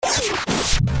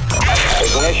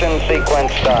Ignition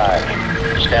sequence start.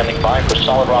 Standing by for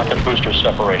solid rocket booster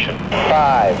separation.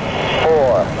 5,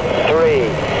 4, 3,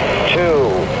 2,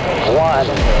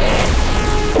 1.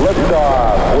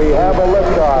 Liftoff. We have a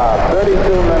liftoff. 32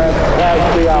 minutes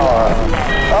past the hour.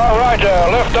 All right,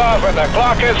 liftoff and the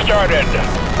clock has started.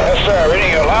 Yes, sir.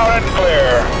 Reading you loud and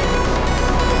clear.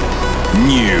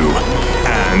 New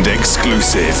and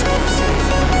exclusive.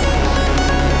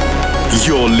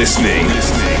 You're listening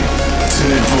to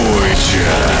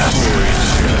Voyager.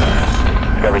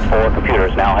 Discovery 4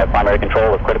 computers now have primary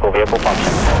control of critical vehicle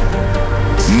functions.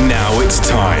 Now it's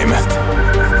time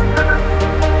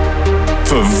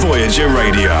for Voyager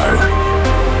Radio.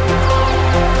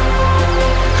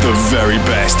 The very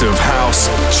best of house,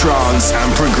 trance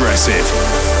and progressive.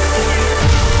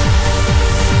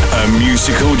 A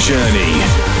musical journey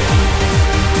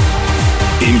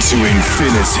into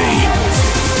infinity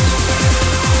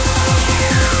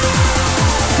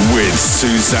with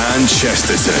Suzanne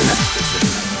Chesterton.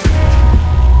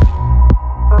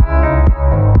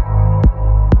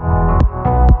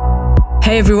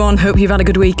 Hey everyone, hope you've had a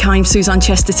good week. I'm Suzanne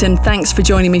Chesterton. Thanks for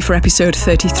joining me for episode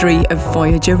 33 of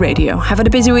Voyager Radio. I've had a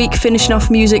busy week finishing off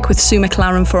music with Sue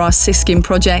McLaren for our Siskin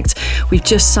project. We've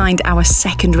just signed our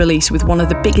second release with one of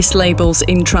the biggest labels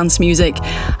in trance music,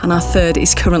 and our third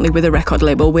is currently with a record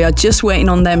label. We are just waiting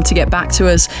on them to get back to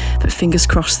us, but fingers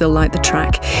crossed they'll like the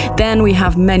track. Then we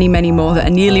have many more that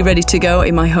are nearly ready to go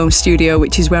in my home studio,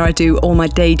 which is where I do all my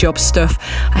day job stuff.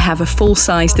 I have a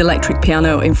full-sized electric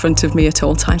piano in front of me at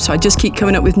all times, so I just keep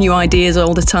coming up with new ideas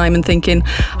all the time and thinking,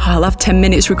 I'll have 10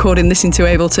 minutes recording this into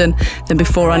Ableton. Then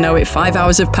before I know it, 5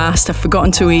 hours have passed, I've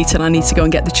forgotten to eat and I need to go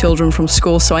and get the children from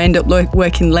school, so I end up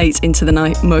working late into the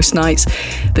night most nights.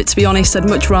 But to be honest, I'd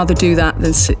much rather do that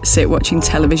than sit watching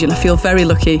television. I feel very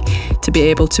lucky to be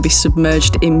able to be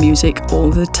submerged in music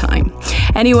all the time.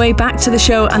 Anyway, back to the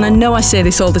show, and I know I say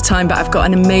this all the time, but I've got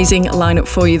an amazing lineup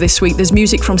for you this week. There's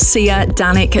music from Sia,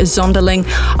 Danik, Zonderling,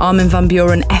 Armin van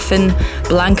Buuren, Effen,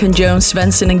 Blank and Jones,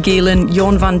 Svensson and Gielen,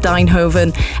 Jorn van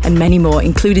Dijnhoven, and many more,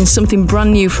 including something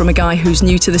brand new from a guy who's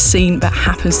new to the scene but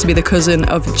happens to be the cousin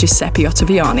of Giuseppe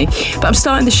Ottaviani. But I'm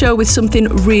starting the show with something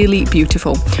really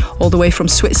beautiful, all the way from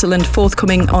Switzerland,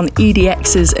 forthcoming on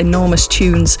EDX's Enormous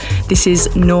Tunes. This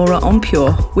is Nora En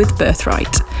Pure with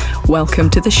Birthright. Welcome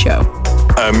to the show.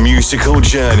 A musical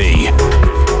journey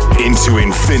into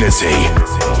infinity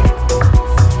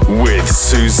with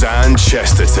Suzanne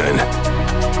Chesterton.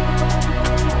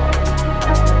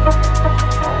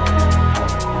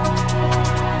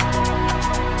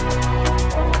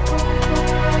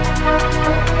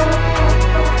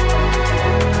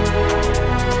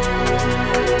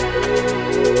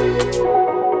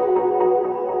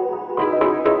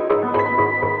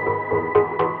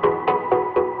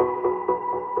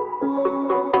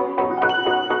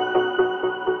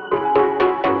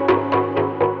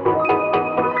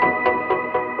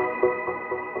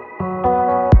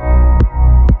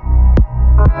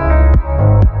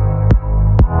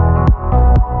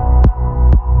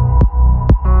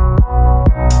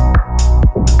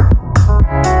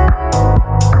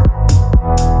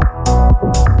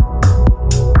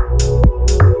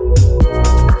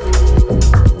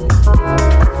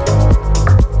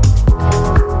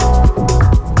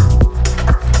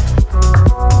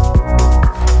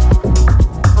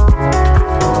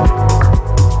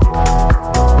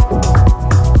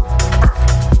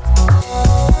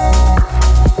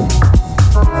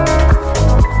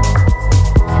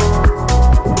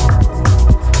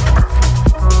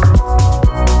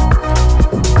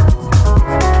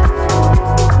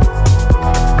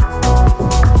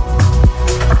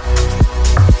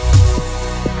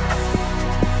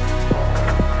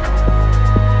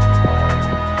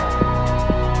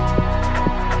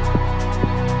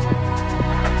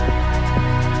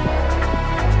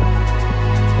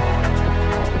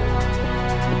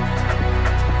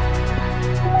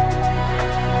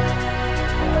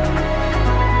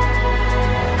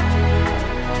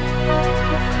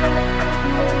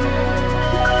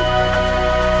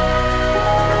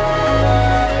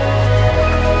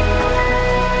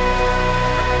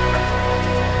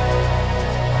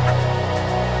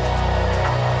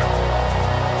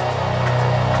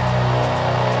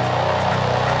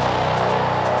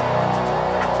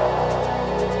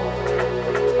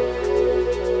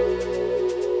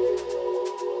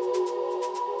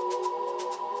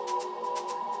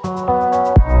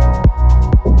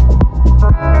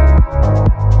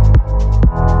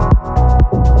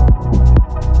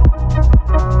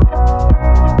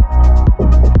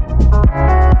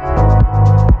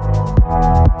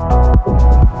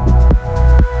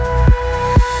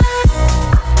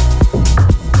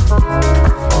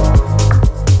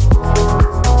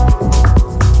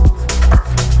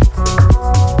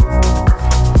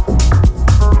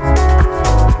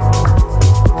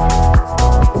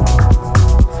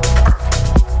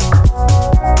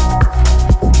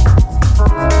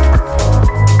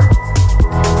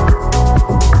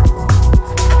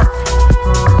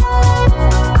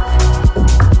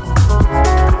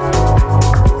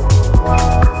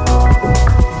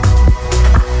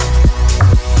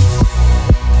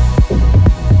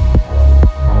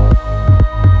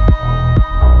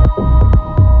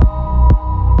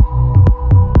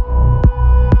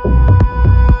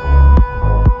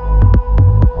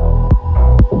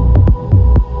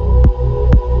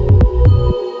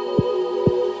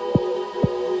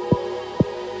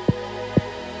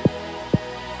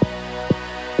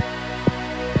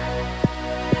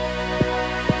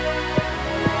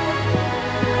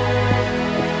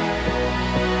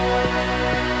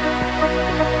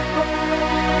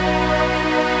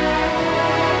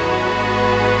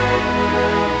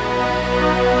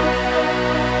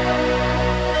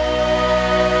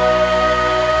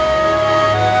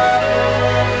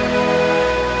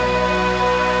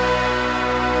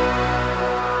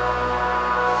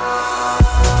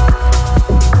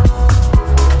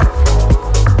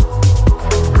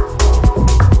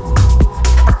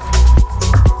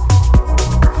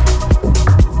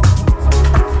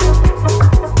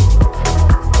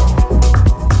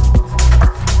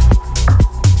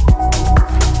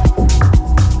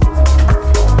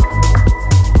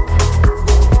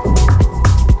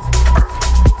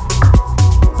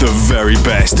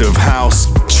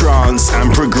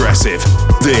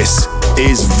 This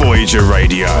is Voyager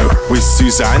Radio with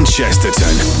Suzanne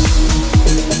Chesterton.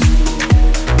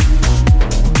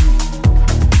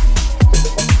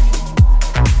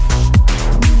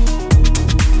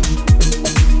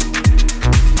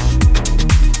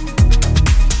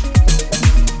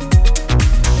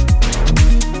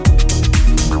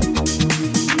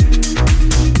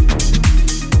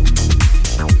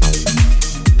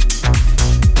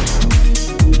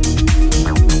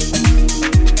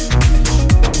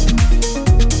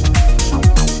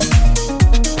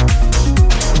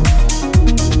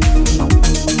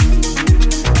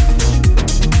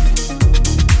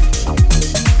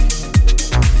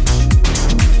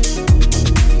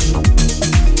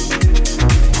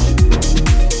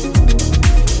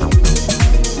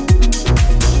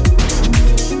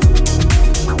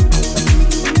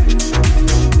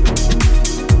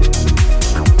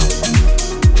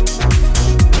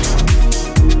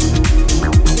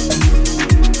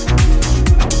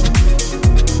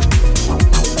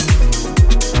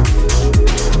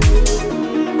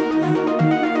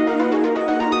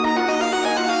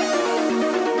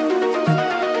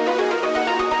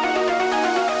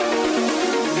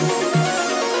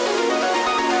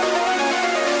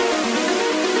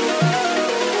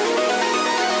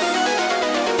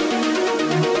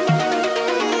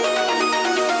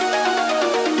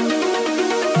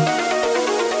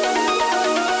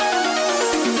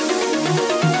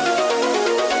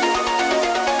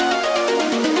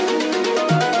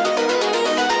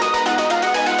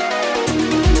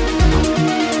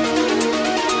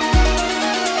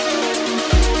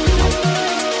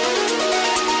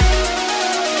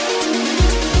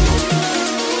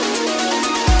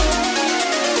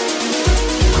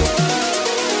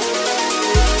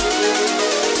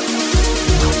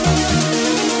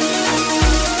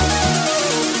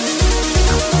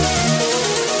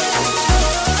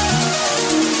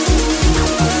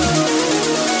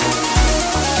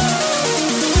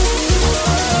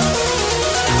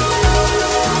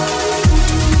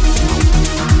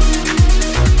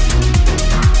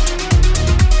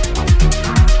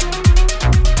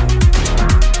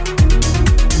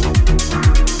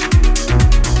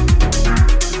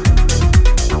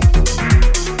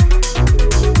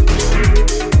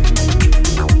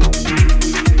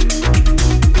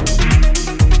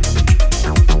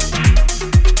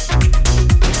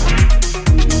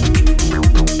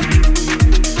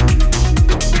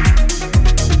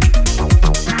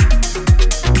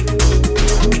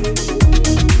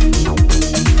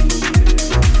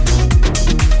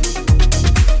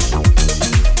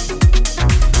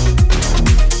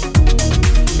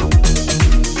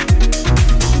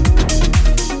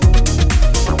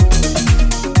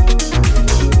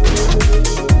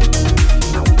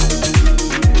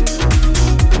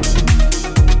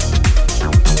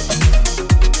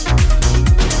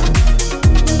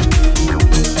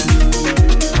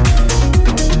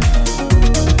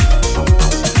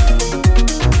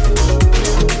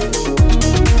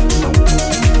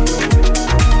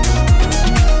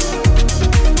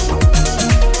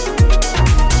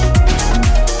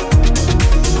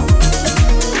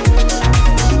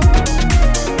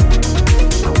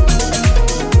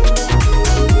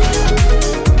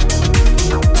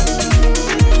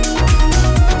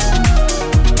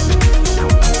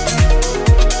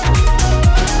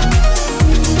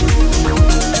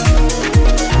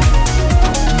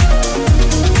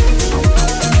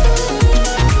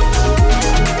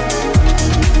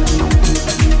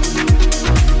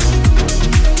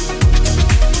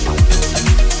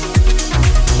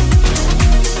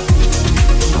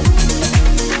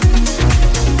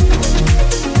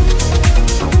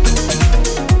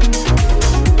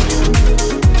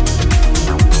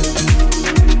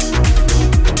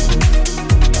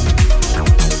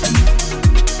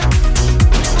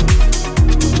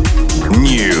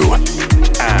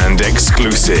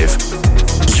 exclusive.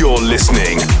 You're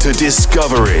listening to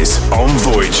Discoveries on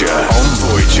Voyager. On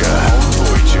Voyager. On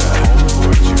Voyager. On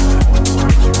Voyager.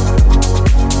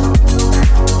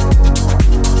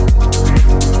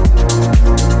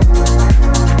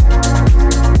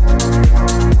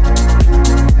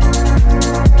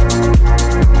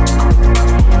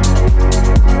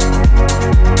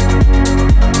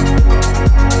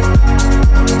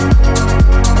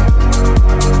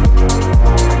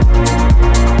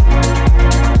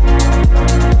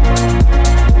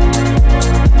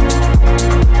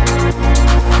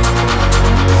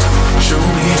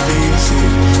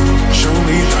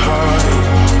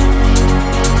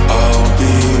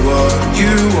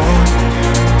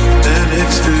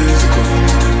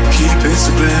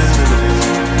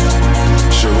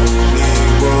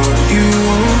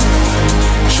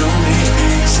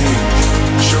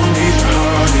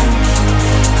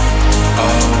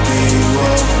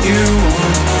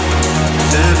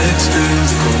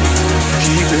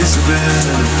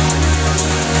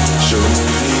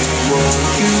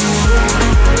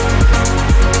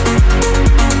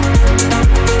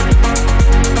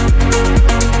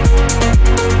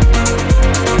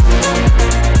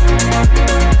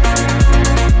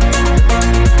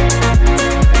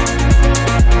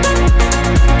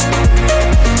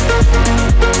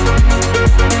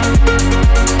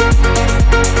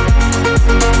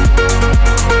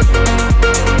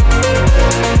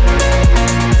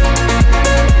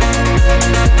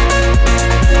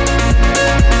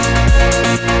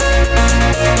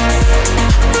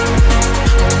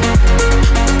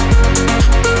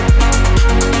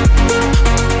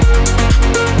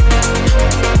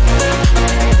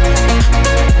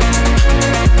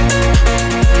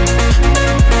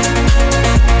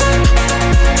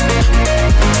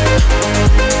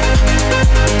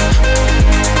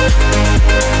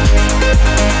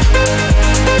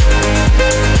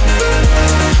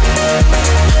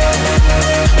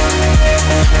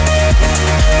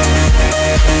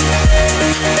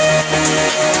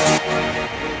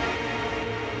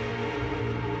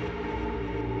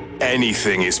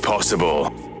 anything is possible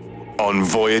on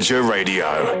Voyager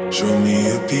Radio. Show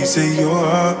me a piece of your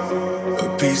heart,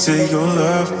 a piece of your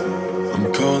love.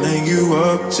 I'm calling you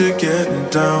up to getting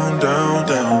down, down,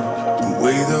 down. The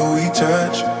way that we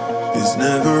touch is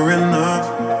never enough.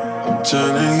 I'm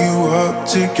turning you up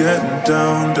to getting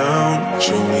down, down.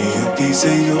 Show me a piece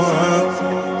of your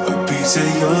heart, a piece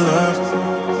of your love.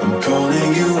 I'm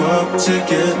calling you up to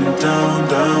getting down,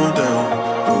 down, down.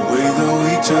 The way that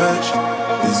we touch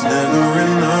is never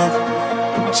enough.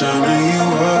 I'm turning you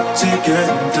up to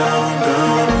getting down,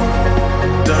 down,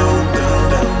 down, down,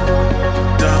 down,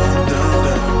 down, down,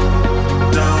 down, down,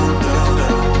 down,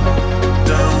 down,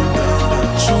 down, down.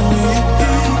 Show me a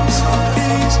piece, a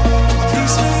piece, a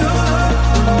piece of your love.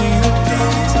 I need a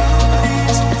piece, a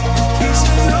piece, a piece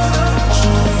of your love.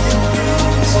 Show me a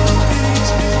piece, a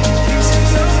piece, a piece of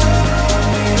your love. I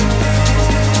need a piece,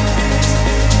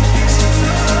 a piece of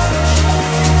your love.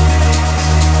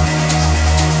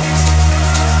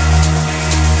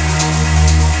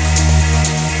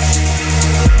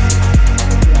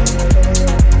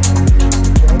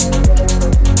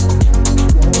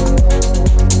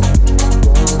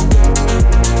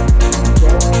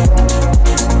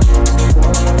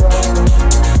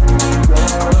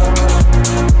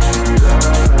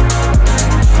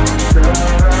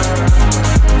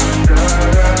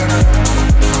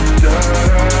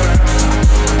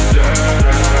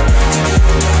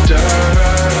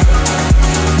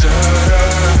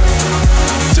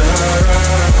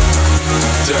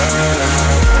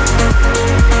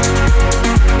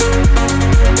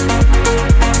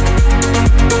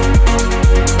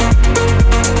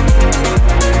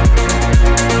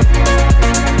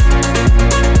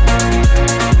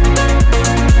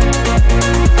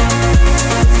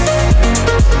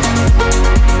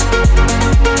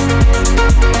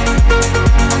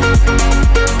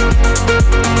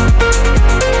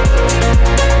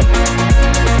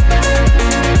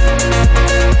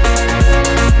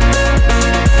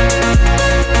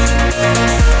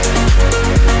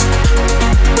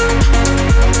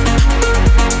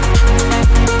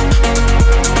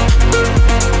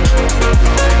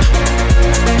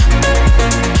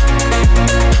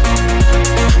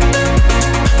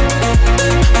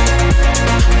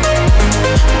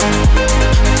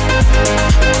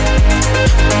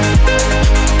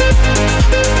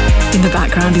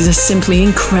 Is a simply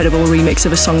incredible remix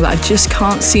of a song that I just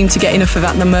can't seem to get enough of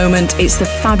at the moment. It's the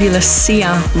fabulous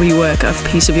Sia rework of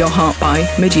Piece of Your Heart by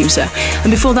Medusa.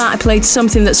 And before that, I played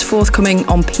something that's forthcoming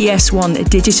on PS1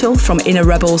 Digital from Inner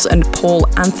Rebels and Paul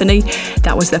Anthony.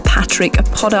 That was the Patrick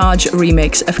Podage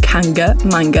remix of Kanga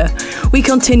Manga. We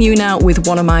continue now with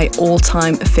one of my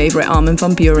all-time favourite Armin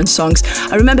van Buuren songs.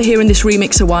 I remember hearing this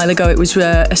remix a while ago. It was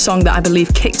a song that I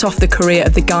believe kicked off the career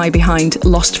of the guy behind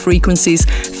Lost Frequencies,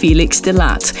 Felix de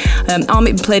Laat.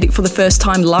 Armin played it for the first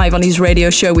time live on his radio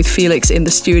show with Felix in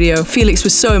the studio. Felix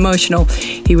was so emotional,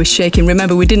 he was shaking.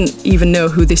 Remember, we didn't even know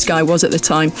who this guy was at the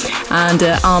time. And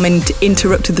Armin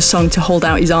interrupted the song to hold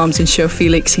out his arms and show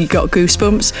Felix he got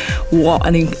goosebumps. What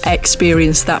an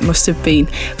experience that must have been.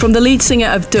 From the lead singer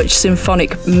of Dutch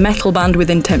symphonic metal band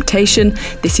Within Temptation,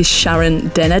 this is Sharon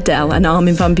Den Adel and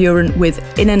Armin van Buuren with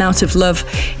In and Out of Love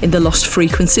in the Lost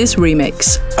Frequencies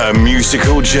remix. A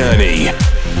musical journey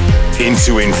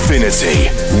into infinity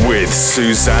with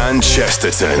Suzanne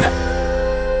Chesterton.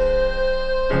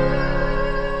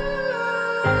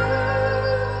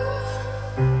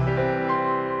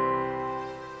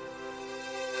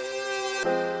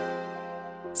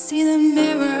 See the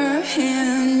mirror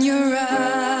in your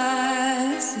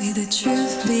eyes, see the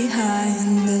truth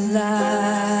behind the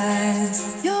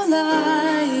lies. Your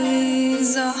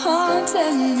lies are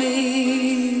haunting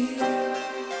me.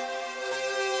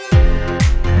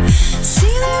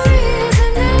 See the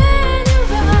reason in your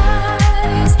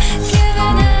eyes, give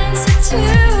an answer to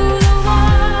the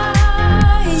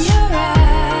why. Your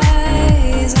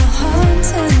eyes are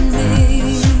haunting me.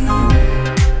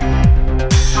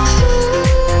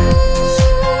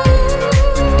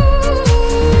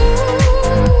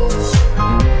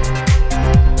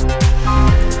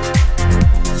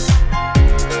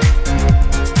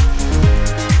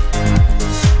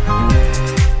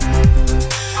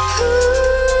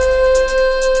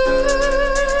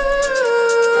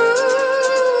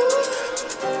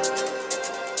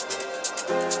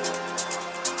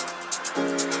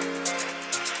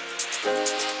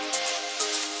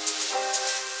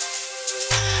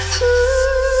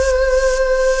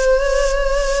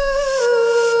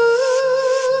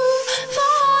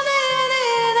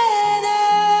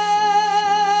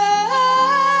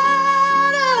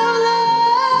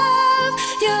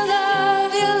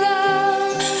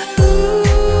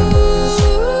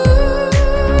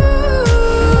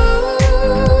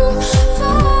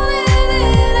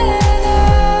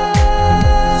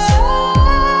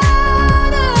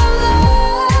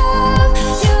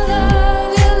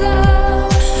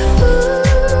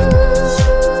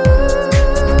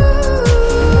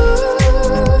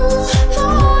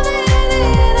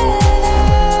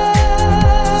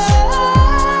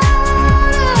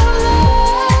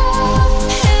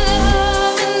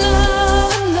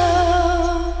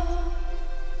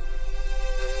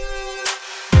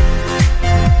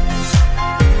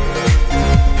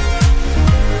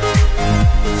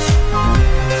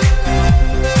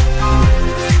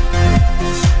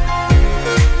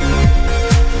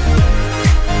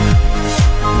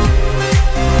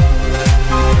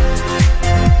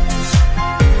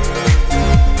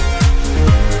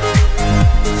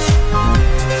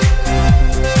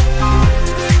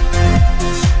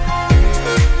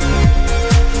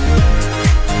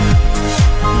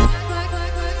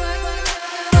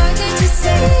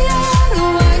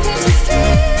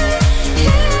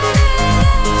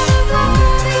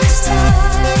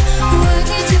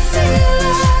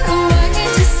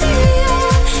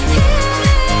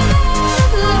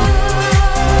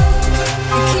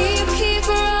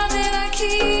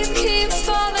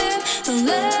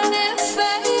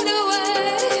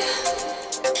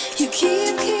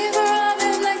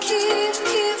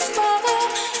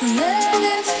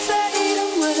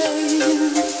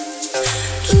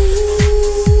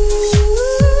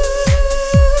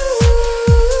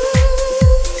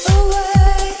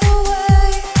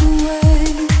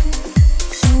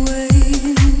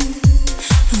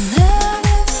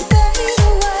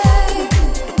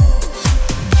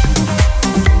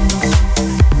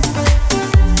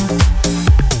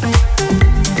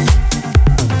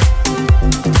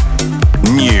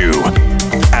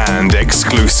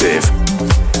 exclusive.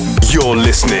 You're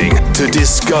listening to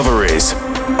Discoveries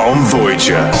on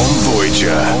Voyager. On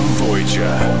Voyager. On Voyager.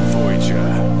 On Voyager.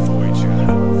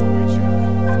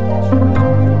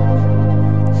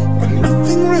 When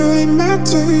nothing really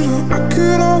mattered, I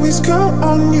could always count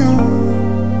on you.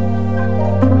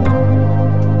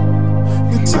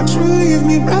 Your touch will leave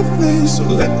me breathless, so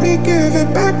let me give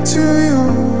it back to you.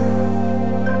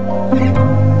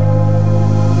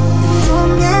 You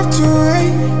don't have to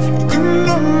wait, you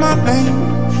know my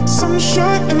name.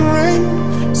 Sunshine and rain,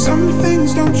 some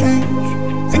things don't change.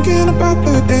 Thinking about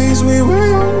the days we were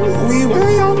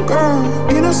young, girl.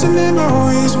 Innocent in our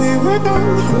ways, we were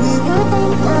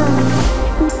young, girl.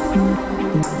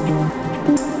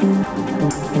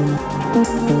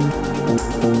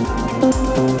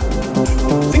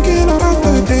 Thinking about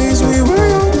the days we were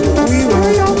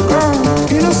young, girl.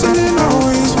 Innocent in our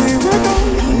ways, we were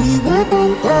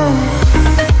young, girl.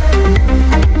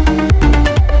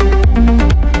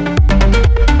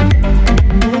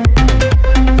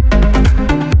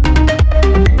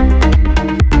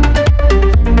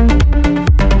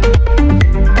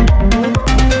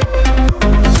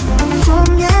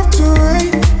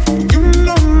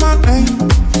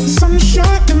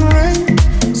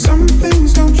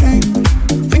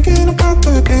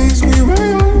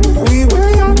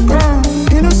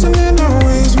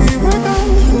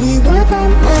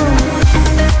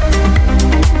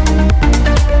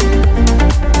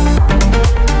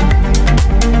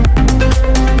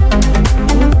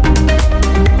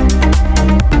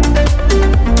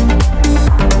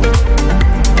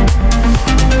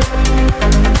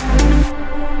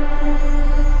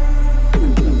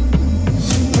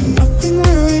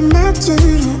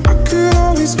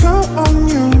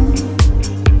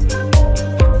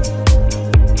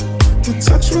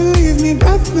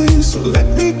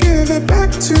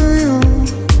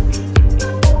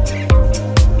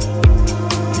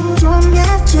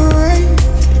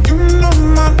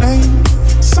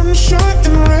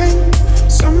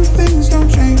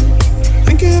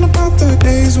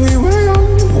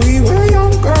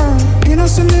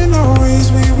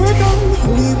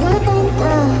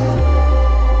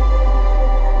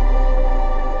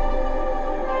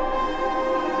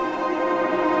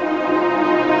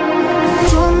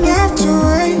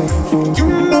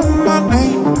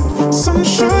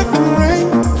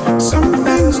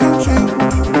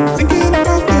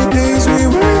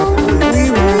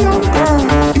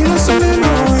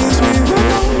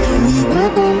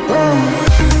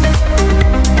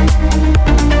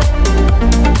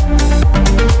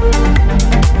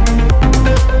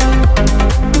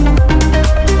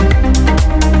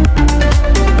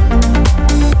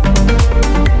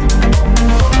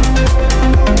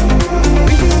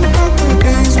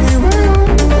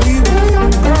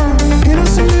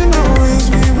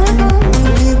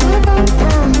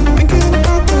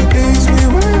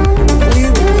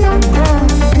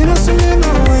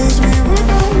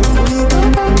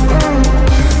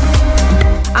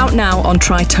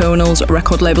 Tritonal's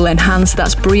record label Enhanced.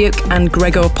 That's Briuk and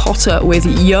Gregor Potter with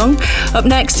Young. Up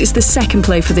next is the second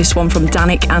play for this one from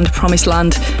Danik and Promised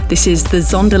Land. This is the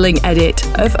Zonderling edit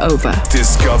of Over.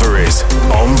 Discoveries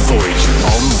on Voyager.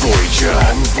 On Voyager.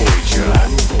 On Voyager.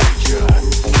 On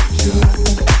Voyager.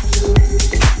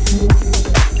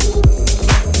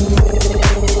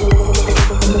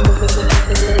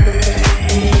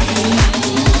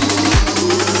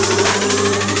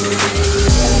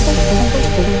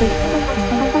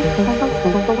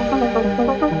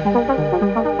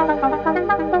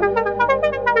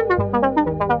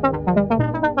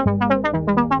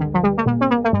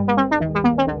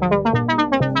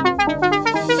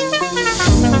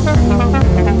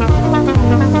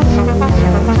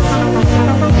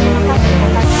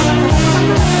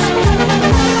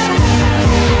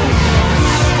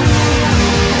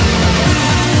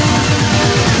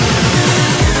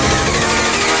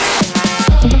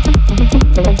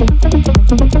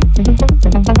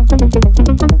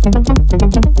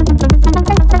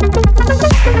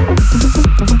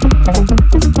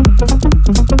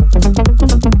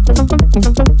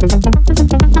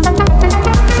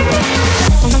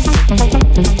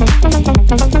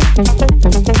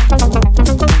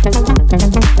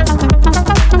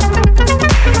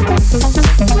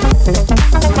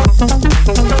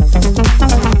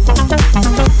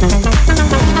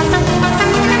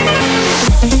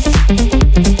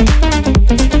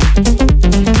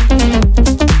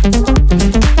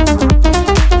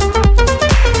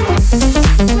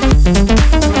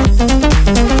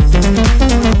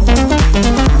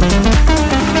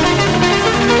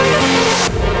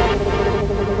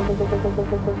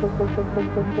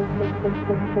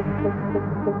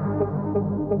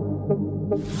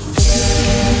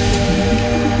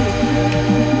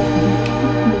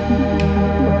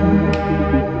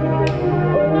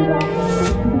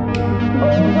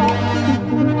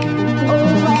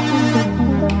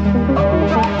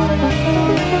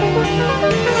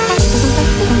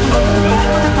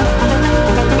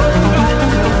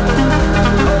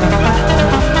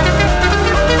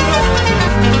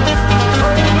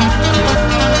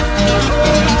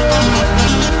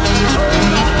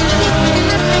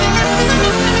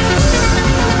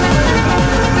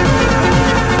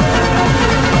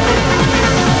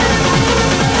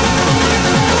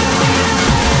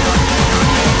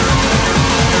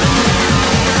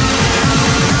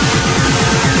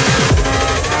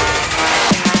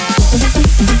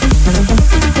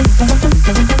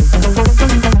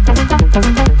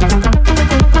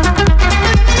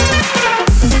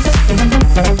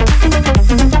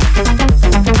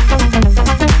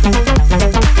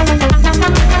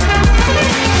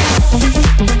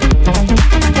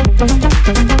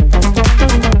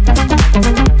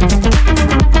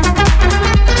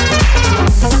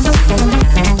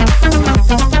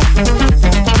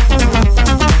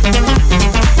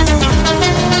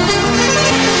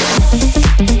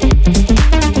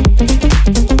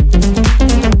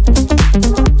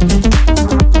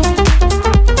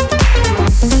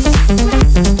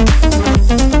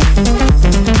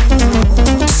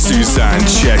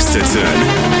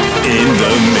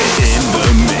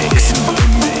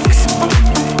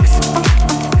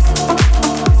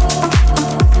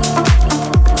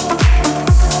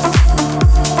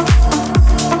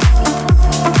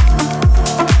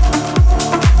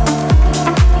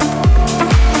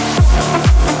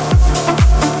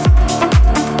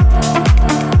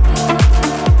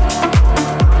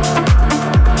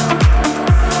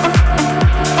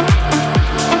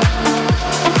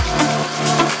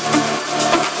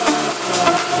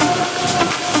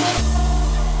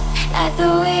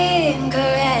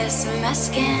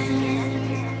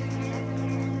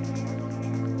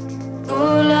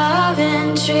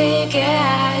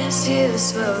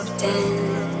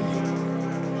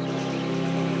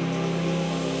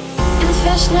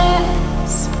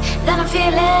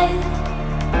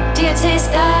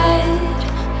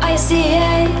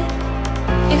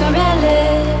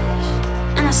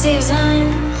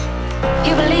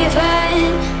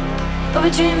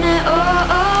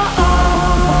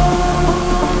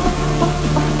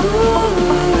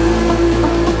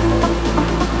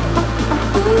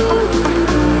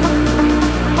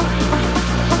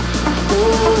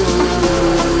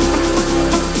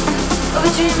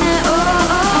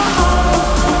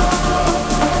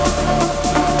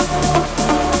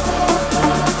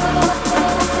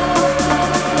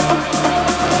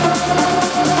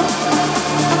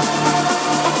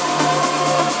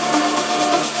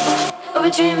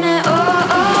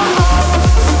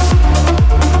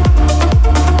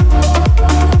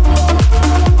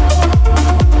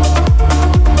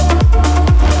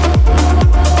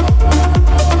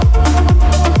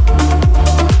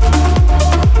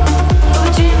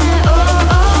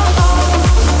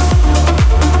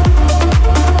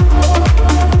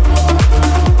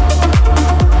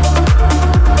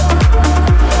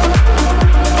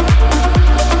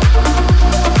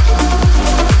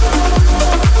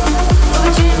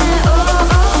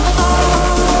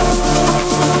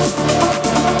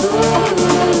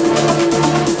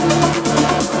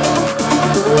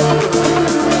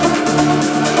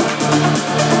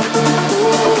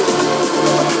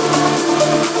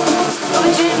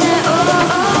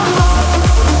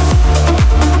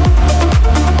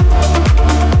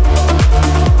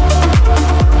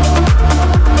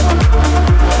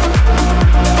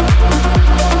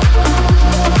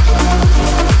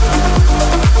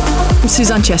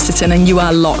 Suzanne Chesterton, and you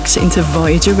are locked into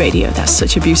Voyager Radio. That's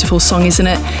such a beautiful song, isn't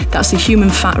it? That's the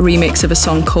Human Fat remix of a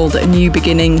song called New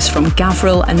Beginnings from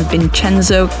Gavril and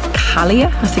Vincenzo Callia,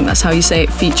 I think that's how you say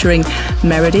it, featuring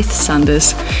Meredith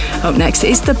Sanders. Up next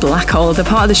is The Black Hole, the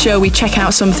part of the show we check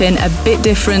out something a bit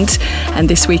different, and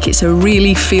this week it's a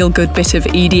really feel-good bit of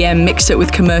EDM mixed up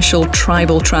with commercial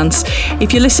tribal trance.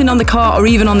 If you're listening on the car or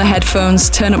even on the headphones,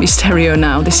 turn up your stereo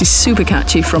now. This is super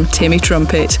catchy from Timmy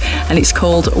Trumpet, and it's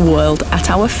called World at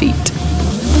Our Feet.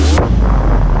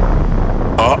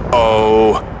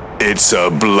 Uh-oh, it's a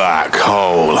black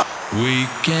hole. We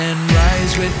can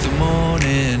rise with the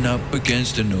morning up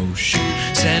against an ocean.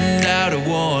 Send out a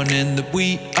warning that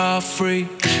we are free,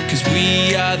 'cause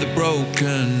we are the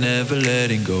broken, never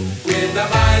letting go. With our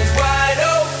minds wide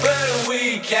open,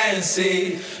 we can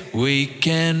see. We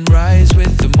can rise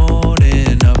with the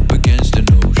morning up against an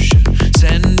ocean.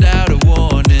 Send out a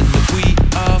warning that we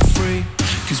are free,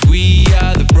 'cause 'cause we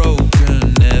are the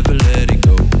broken, never letting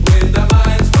go. With our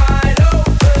minds wide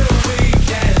open, we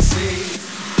can see.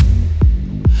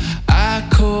 I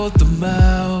called them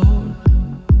out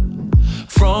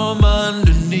from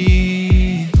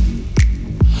underneath,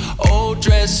 all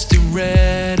dressed in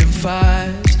red and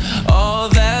fires, all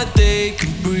that they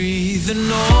can breathe.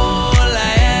 And all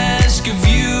I ask of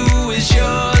you is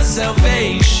your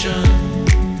salvation.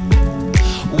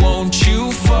 Won't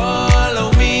you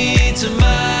follow me to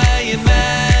my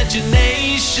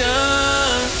imagination?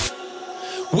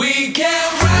 We can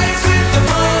rise with the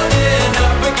morning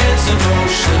up against an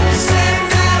ocean.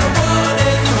 Send out a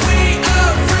warning that we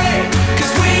are free,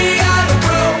 'cause we are the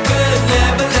broken,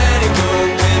 never letting go.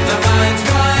 With our minds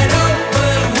wide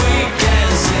open, we can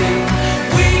see,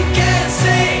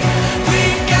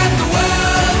 we've got the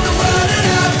world at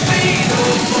our feet,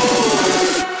 oh, oh.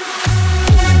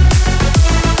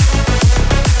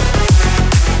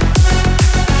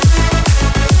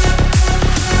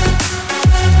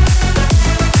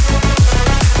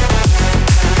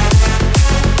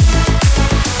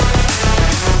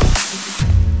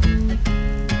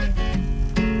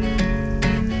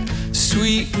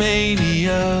 Sweet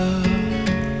mania,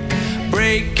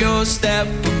 break your step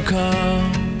and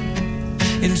come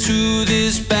into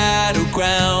this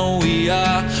battleground. We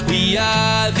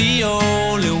are the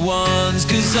only ones,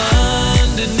 'cause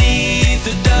underneath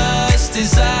the dust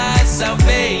is our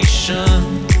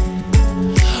salvation.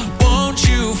 Won't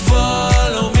you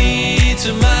follow me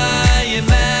to my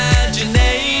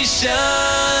imagination?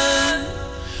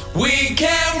 We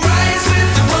can rise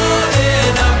with the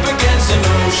morning up against an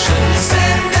ocean.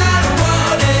 Send out a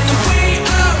warning that we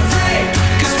are free,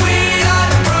 'cause we are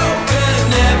the broken,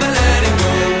 never letting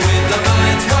go. With our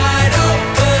minds wide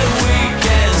open, we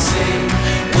can see,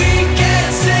 we've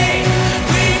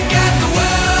got the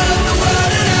world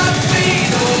at our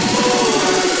feet, oh, oh.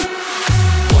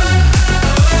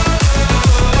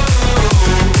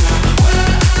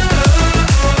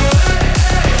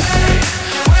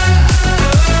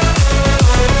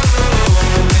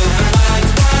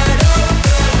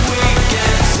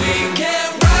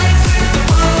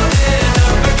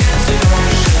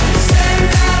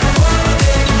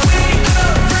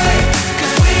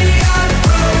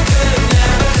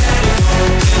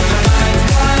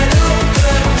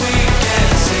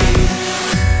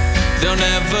 They'll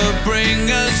never bring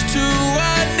us to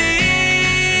our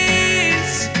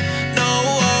knees. No,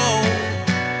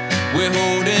 we're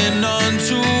holding on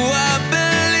to our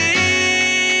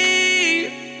belief.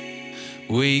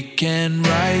 We can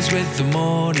rise with the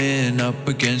morning up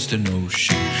against an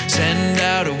ocean. Send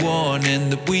out a warning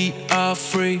that we are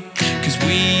free, 'cause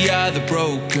we are the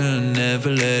broken,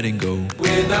 never letting go.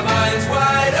 With our minds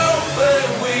wide open,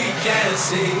 we can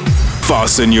see.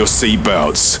 Fasten your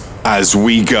seatbelts as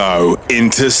we go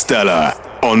interstellar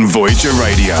on Voyager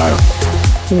Radio.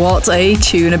 What a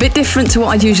tune. A bit different to what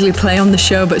I'd usually play on the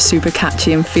show, but super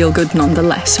catchy and feel good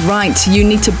nonetheless. Right, you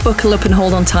need to buckle up and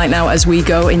hold on tight now as we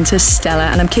go interstellar.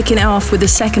 And I'm kicking it off with the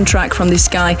second track from this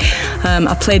guy.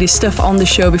 I played his stuff on the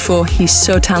show before. He's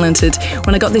so talented.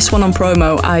 When I got this one on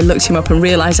promo, I looked him up and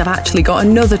realised I've actually got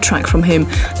another track from him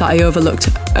that I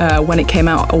overlooked when it came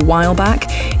out a while back.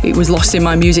 It was lost in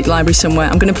my music library somewhere.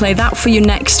 I'm going to play that for you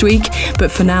next week, but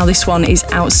for now this one is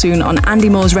out soon on Andy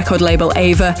Moore's record label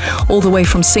Ava, all the way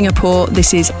from Singapore.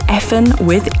 This is Effin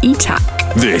with E-Tak.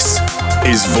 This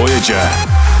is Voyager.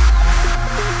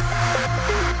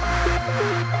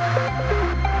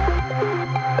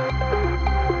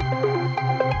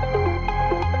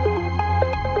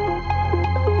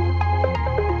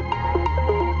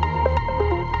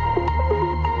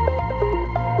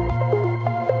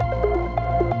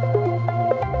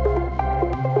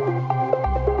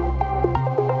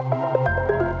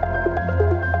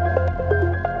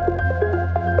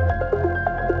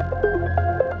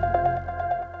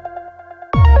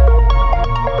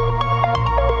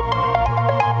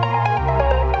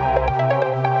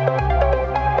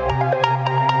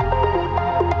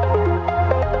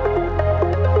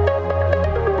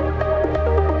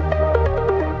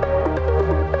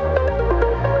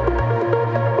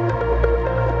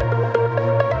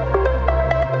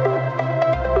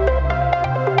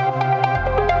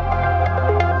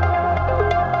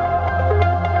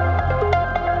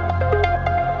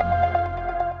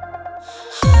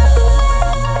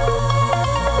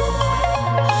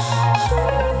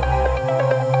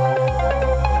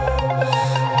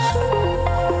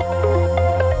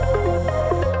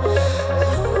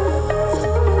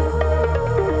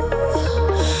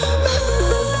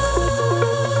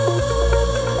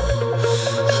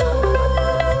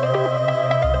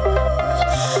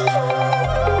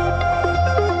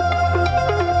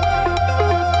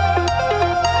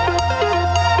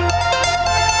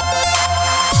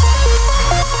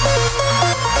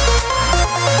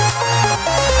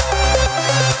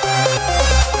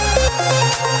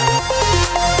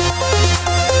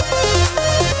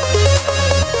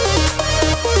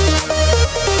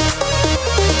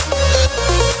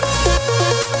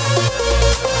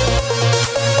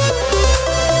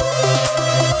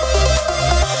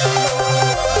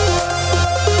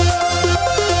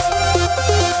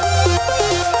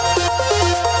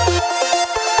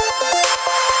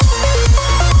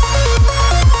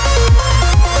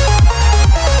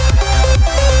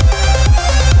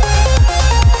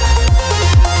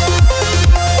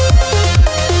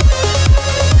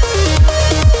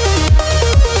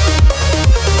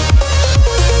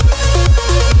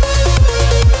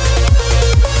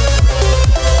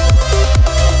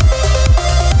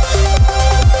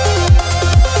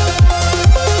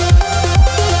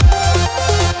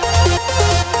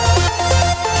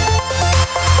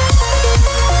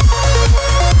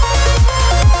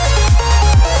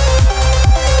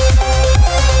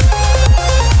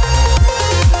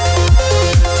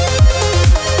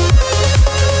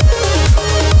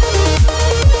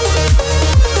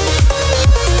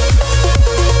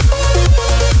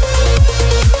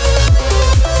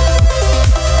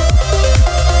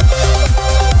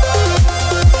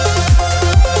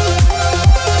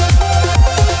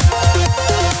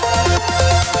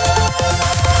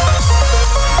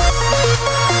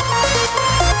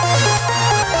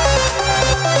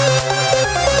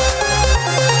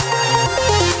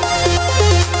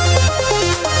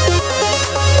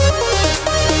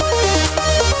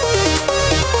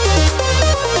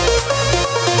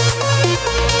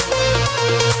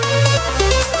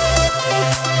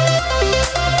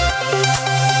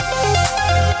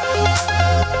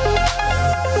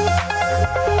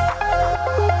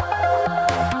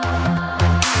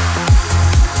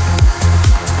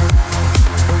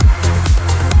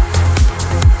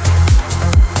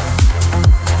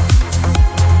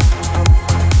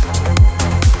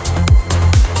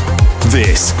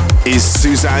 This is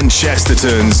Suzanne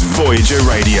Chesterton's Voyager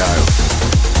Radio.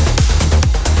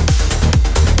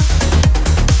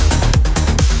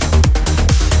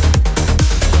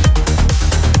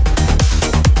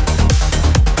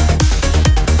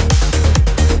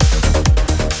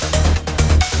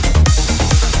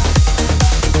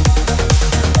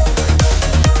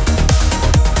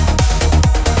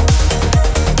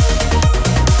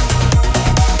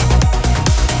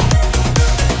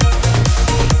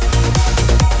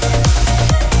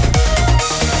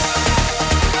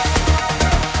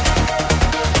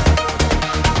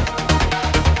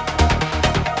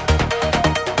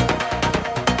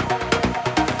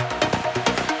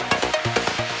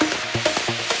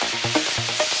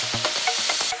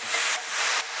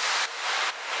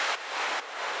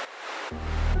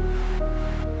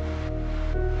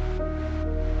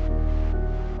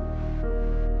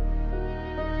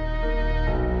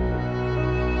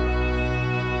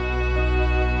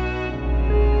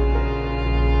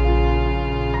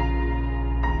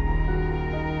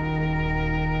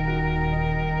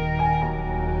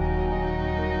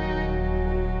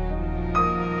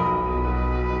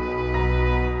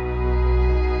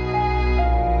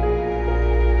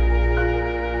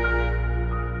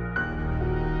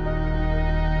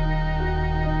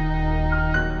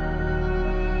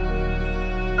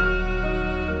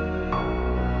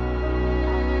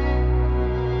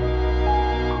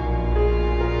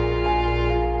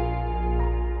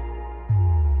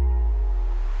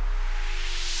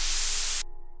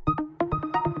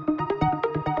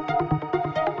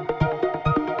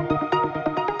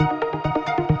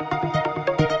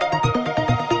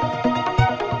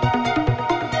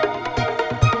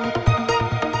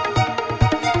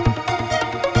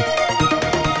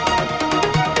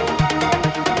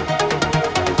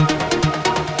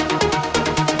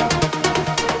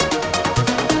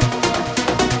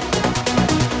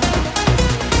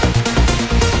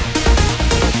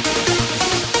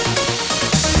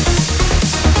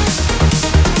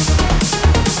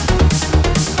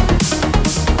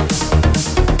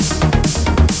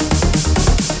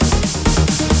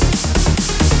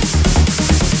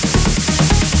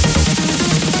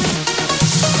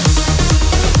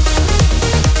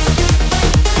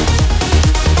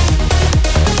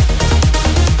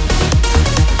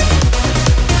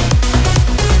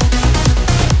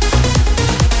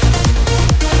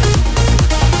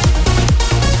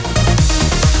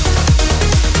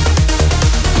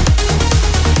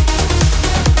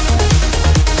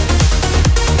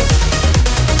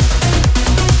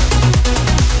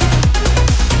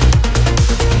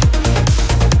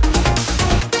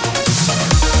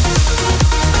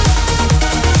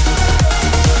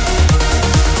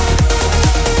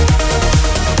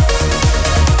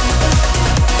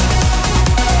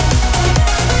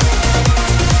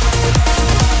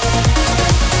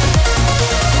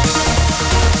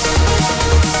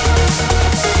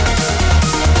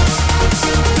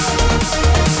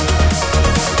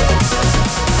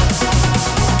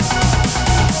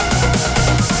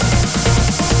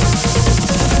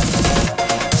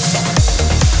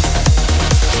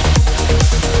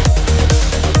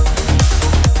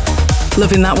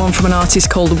 Loving that one from an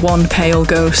artist called One Pale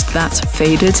Ghost, that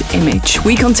Faded Image.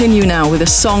 We continue now with a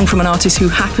song from an artist who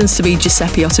happens to be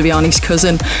Giuseppe Ottaviani's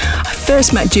cousin. I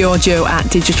first met Giorgio at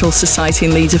Digital Society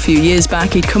in Leeds a few years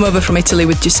back. He'd come over from Italy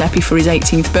with Giuseppe for his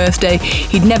 18th birthday.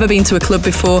 He'd never been to a club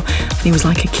before, and he was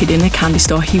like a kid in a candy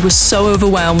store. He was so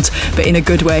overwhelmed, but in a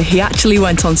good way. He actually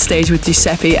went on stage with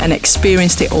Giuseppe and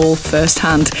experienced it all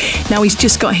firsthand. Now he's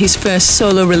just got his first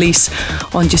solo release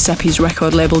on Giuseppe's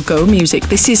record label Go Music.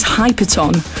 This is Hyperton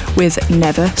with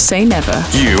Never Say Never.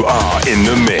 You are in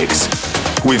the mix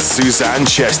with Suzanne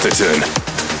Chesterton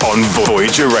on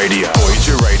Voyager Radio.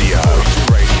 Voyager Radio.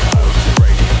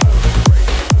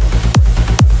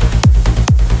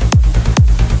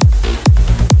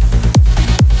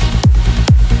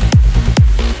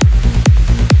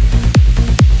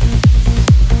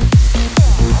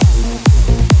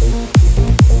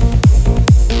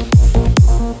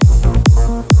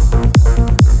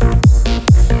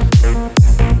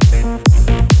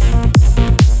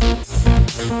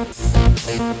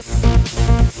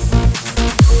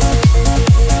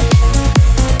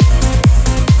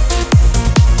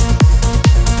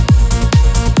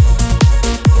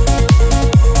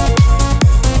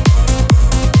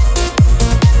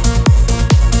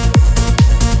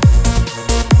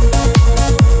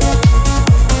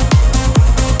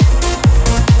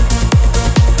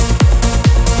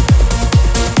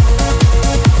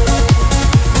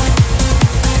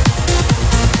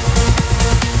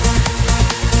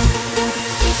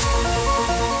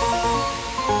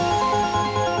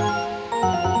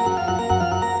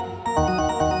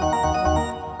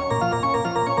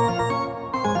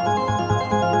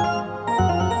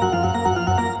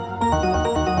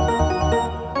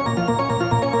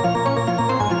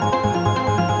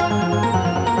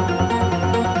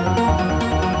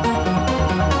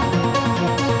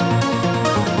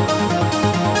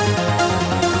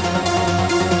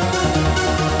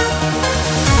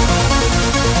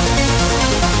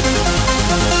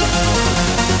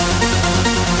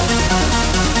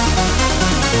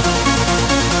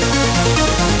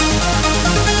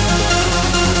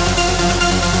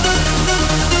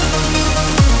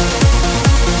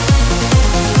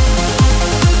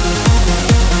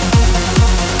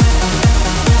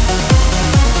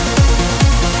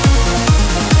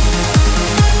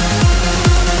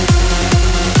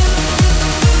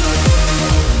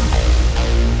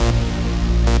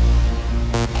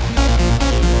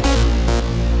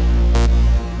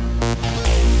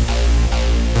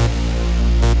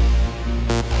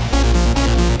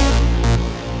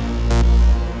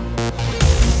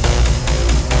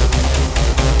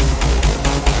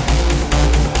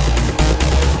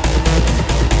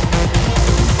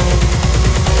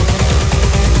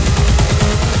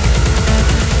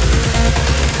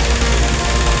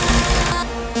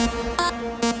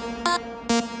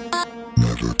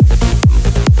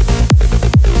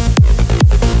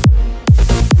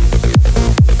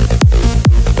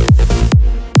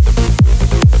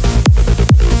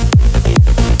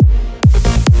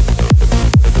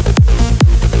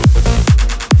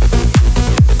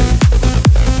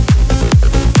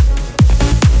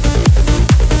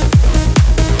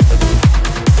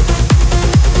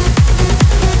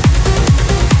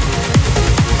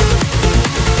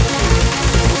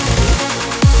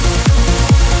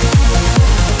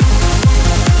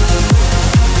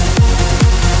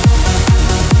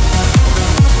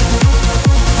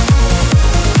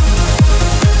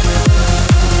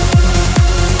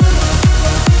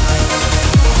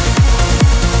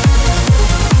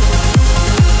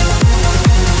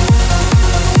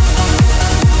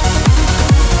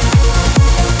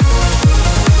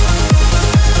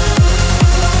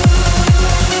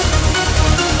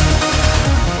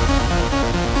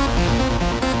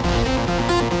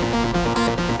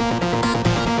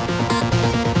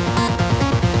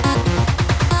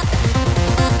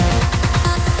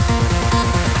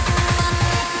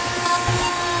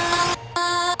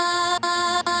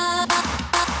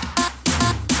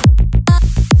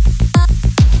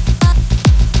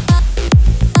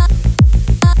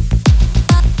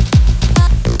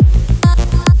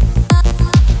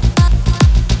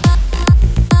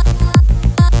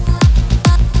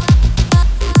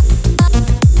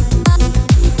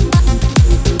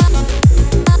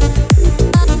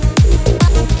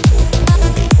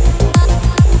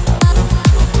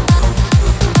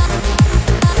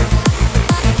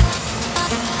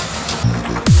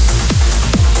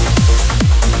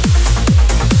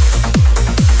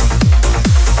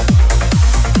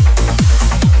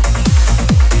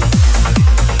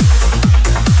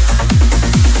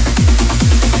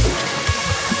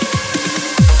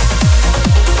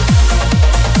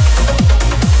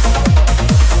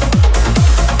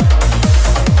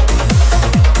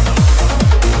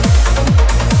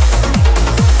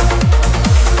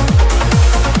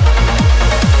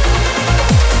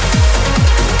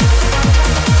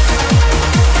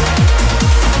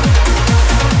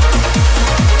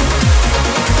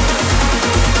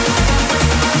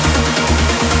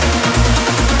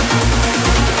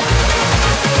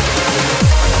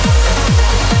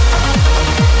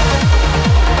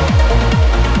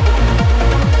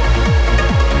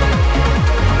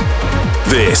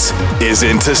 This is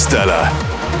Interstellar,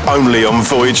 only on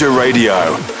Voyager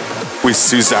Radio, with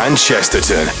Suzanne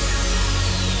Chesterton.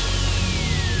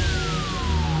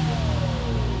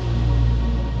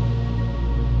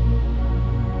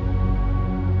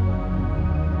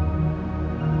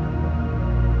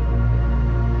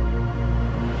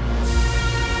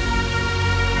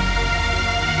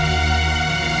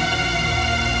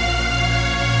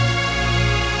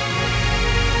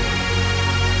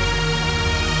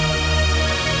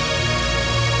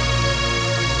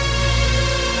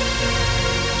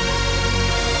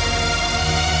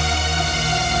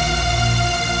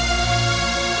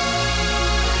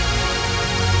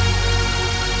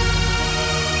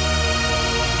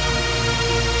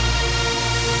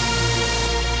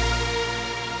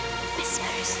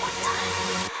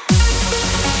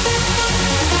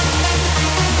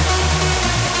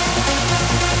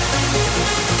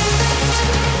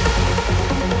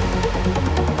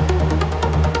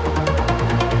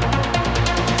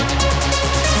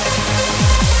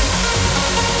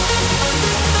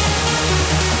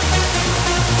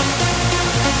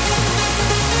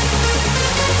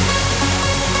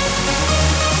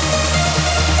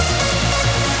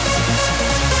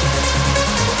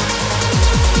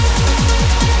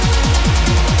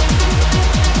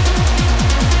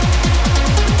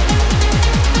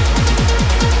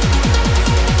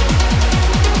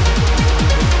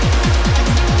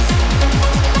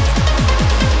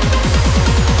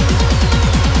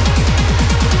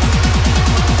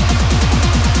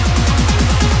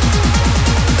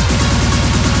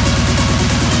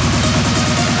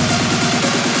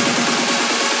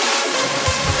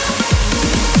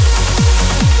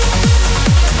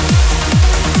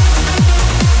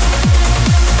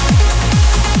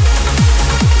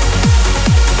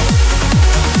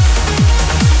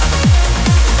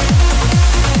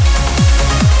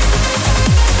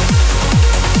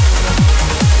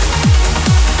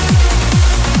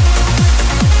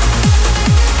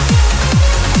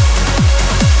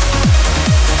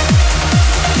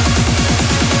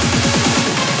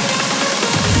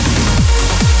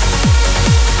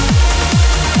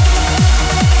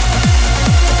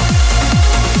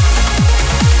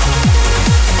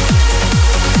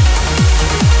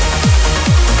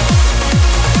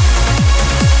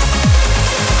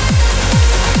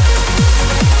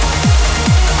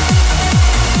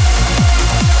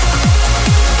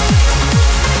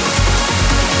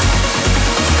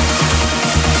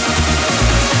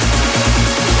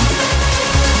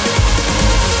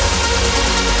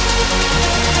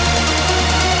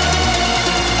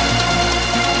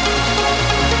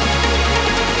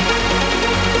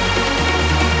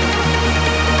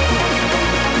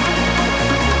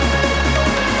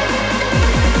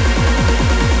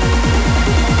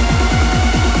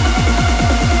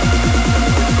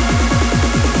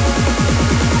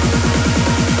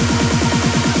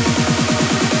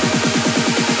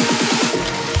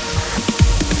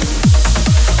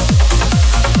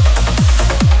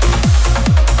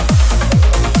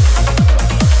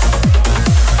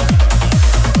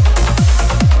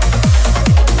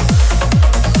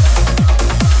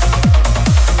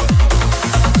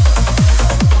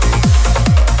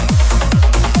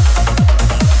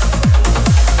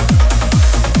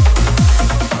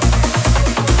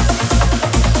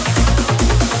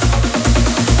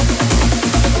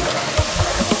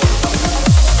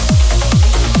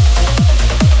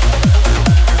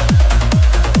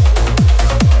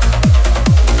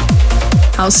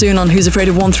 Out soon on Who's Afraid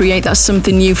of 138, that's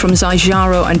something new from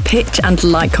Zajaro and Pitch and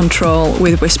Light Control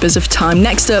with Whispers of Time.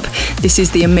 Next up, this is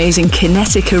the amazing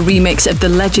Kinetica remix of the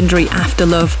legendary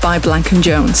Afterlove by Blank &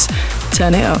 Jones.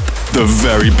 Turn it up. The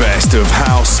very best of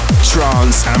house,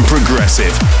 trance and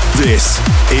progressive. This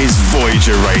is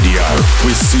Voyager Radio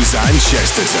with Suzanne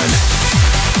Chesterton.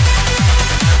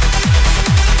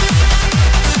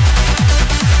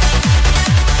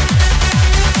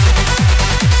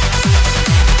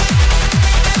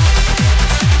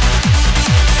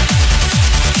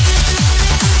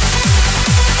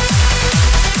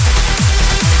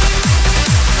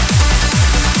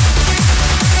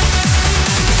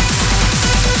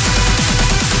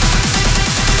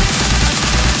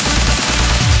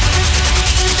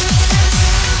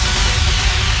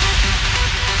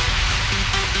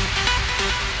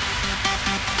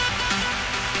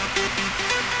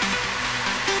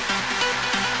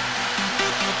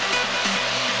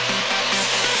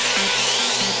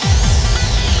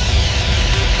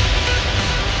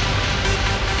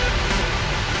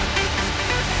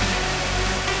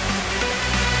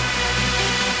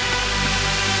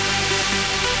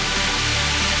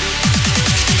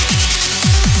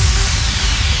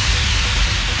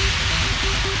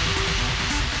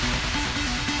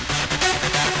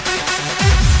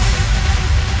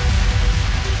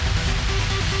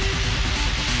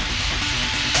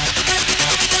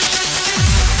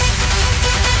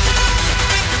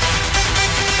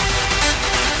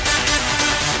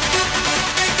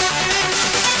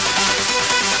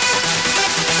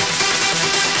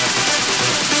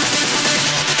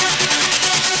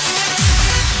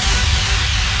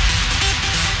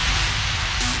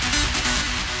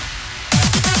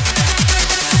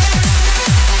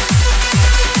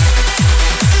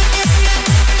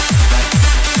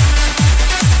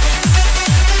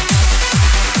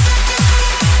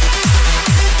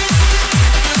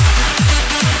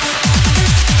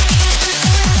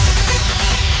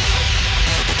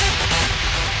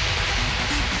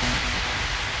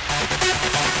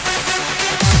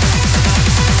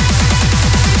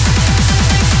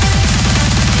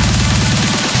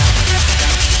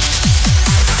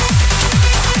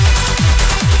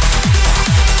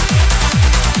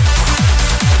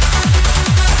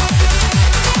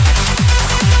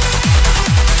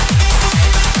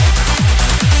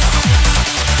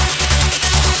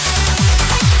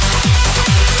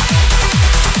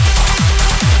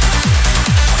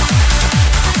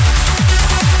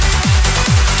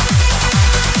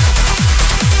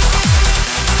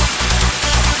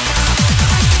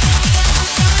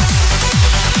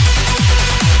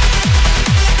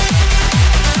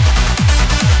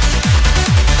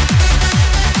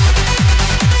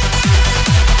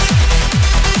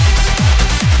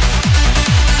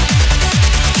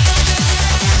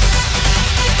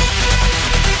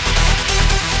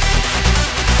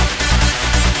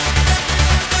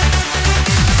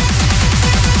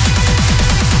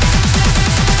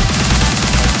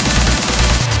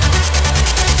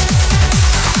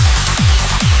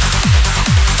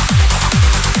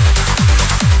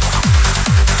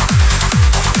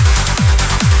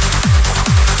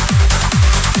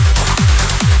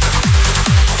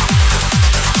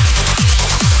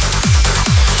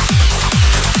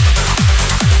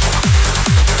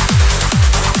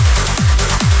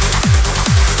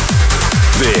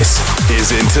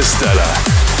 is Interstellar,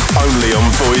 only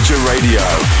on Voyager Radio,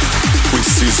 with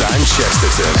Suzanne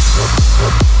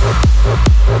Chesterton.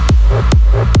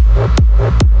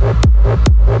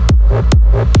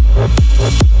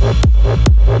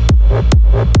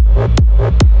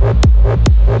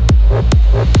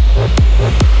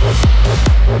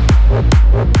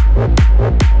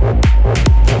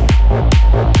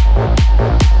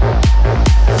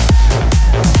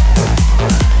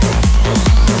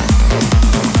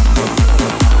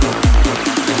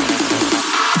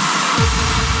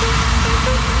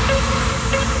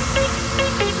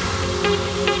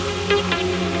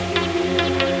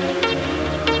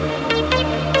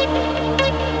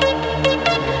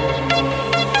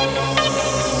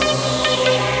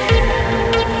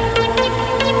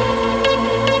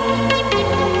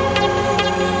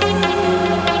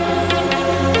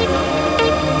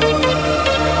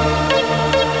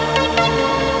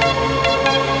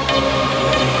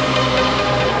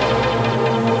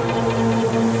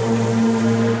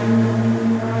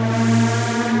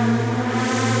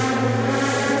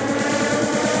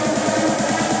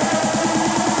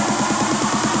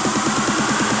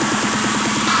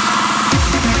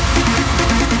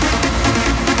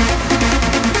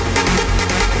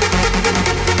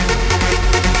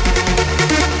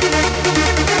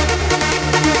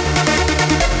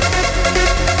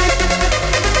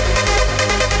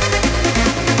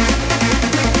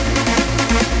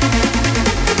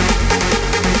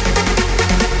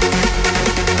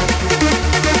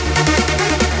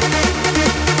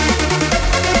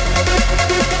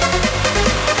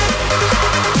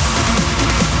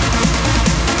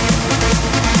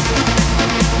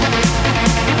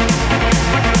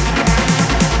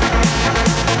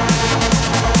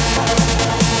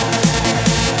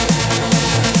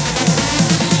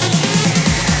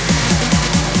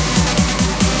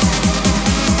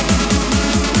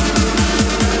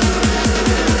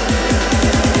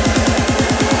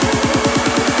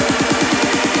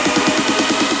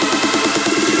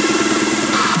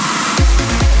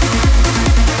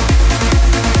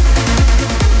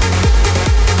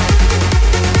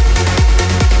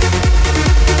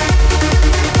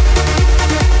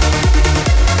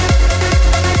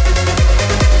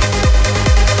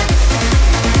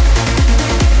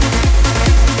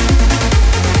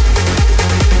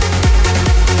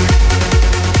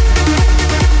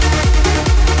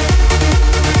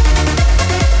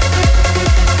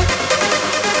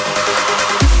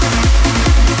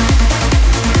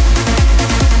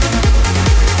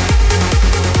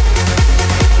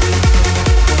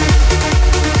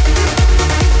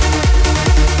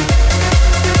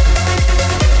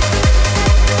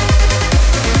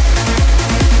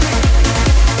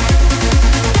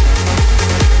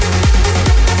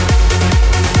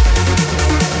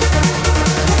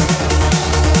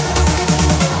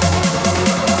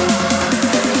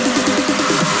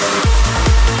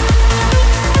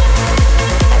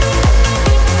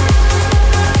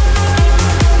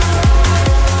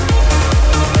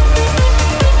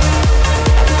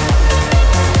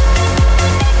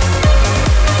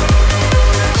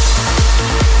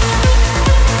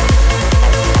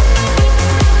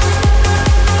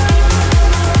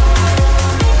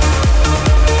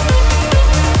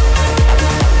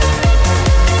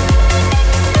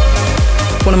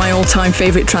 One of my all-time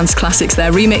favourite trance classics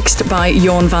there, remixed by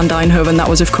Jorn van Deynhoven. That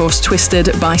was, of course, Twisted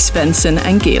by Svensson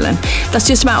and Gielen. That's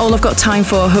just about all I've got time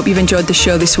for. Hope you've enjoyed the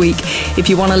show this week. If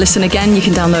you want to listen again, you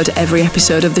can download every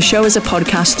episode of the show as a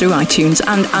podcast through iTunes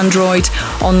and Android,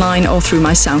 online or through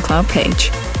my SoundCloud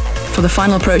page. For the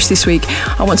final approach this week,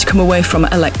 I want to come away from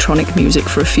electronic music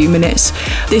for a few minutes.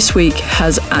 This week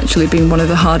has actually been one of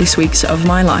the hardest weeks of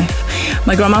my life.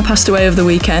 My grandma passed away over the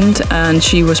weekend, and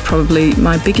she was probably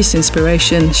my biggest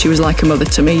inspiration. She was like a mother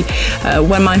to me.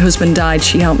 When my husband died,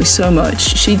 she helped me so much.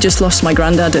 She just lost my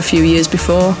granddad a few years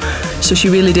before, so she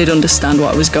really did understand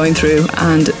what I was going through,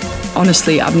 and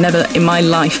honestly, I've never in my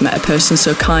life met a person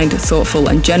so kind, thoughtful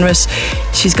and generous.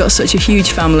 She's got such a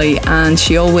huge family, and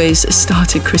she always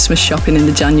started Christmas shopping in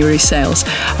the January sales.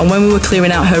 And when we were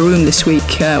clearing out her room this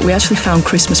week, we actually found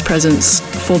Christmas presents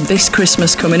for this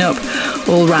Christmas coming up,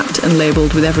 all wrapped and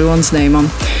labelled with everyone's name on.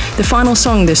 The final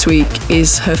song this week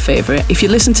is her favourite. If you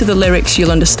listen to the lyrics,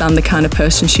 you'll understand the kind of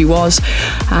person she was.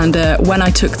 And when I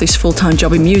took this full-time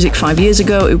job in music 5 years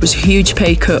ago, it was a huge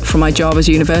pay cut from my job as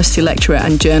a university lecturer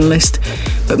and journalist.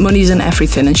 But money isn't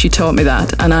everything, and she taught me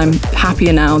that, and I'm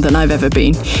happier now than I've ever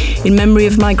been. In memory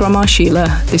of my grandma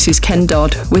Sheila, this is Ken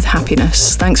Dodd with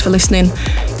Happiness. Thanks for listening.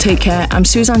 Take care. I'm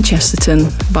Suzanne Chesterton.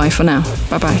 Bye for now.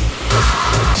 Bye-bye.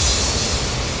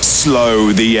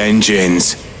 Slow the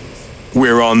engines.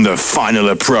 We're on the final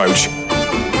approach.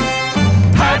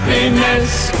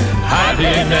 Happiness,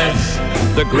 happiness,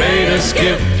 the greatest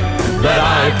gift that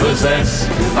I possess.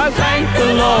 I thank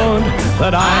the Lord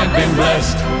that I've been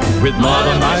blessed with more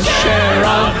than my share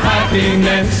of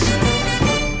happiness.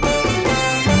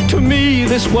 To me,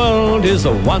 this world is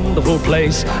a wonderful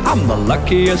place. I'm the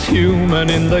luckiest human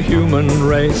in the human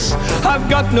race. I've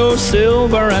got no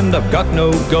silver and I've got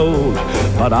no gold,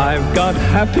 but I've got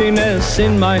happiness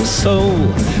in my soul.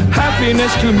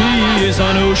 Happiness to me is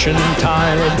an ocean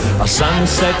tide, a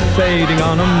sunset fading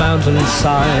on a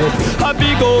mountainside, a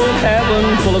big old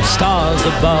heaven full of stars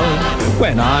above,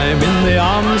 when I'm in the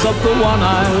arms of the one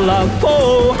I love.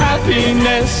 Oh,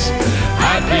 happiness,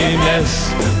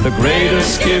 happiness, the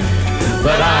greatest gift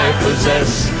that I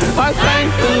possess. I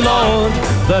thank the Lord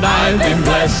that I've been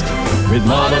blessed with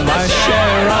more than my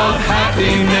share of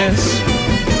happiness.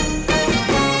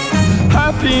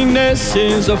 Happiness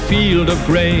is a field of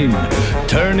grain,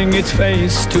 turning its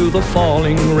face to the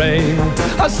falling rain.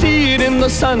 I see it in the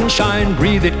sunshine,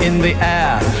 breathe it in the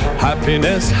air.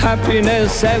 Happiness,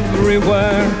 happiness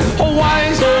everywhere. A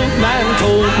wise old man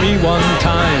told me one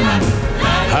time,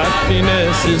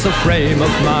 happiness is a frame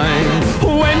of mind.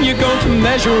 When you go to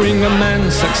measuring a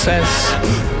man's success,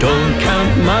 don't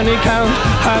count money, count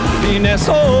happiness.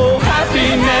 Oh,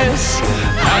 happiness,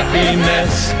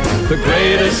 happiness, the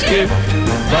greatest gift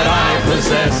that I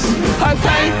possess. I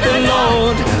thank the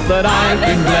Lord that I've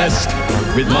been blessed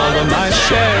with more than my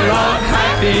share of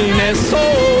happiness.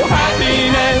 Oh,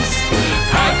 happiness,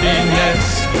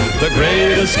 happiness, the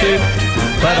greatest gift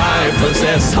that I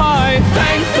possess. I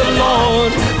thank the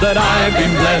Lord that I've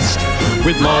been blessed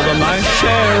with more than my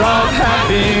share of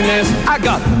happiness. I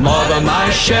got more than my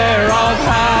share of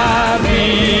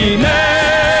happiness.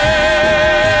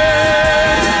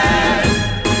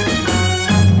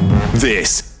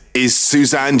 This is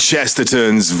Suzanne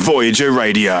Chesterton's Voyager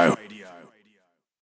Radio.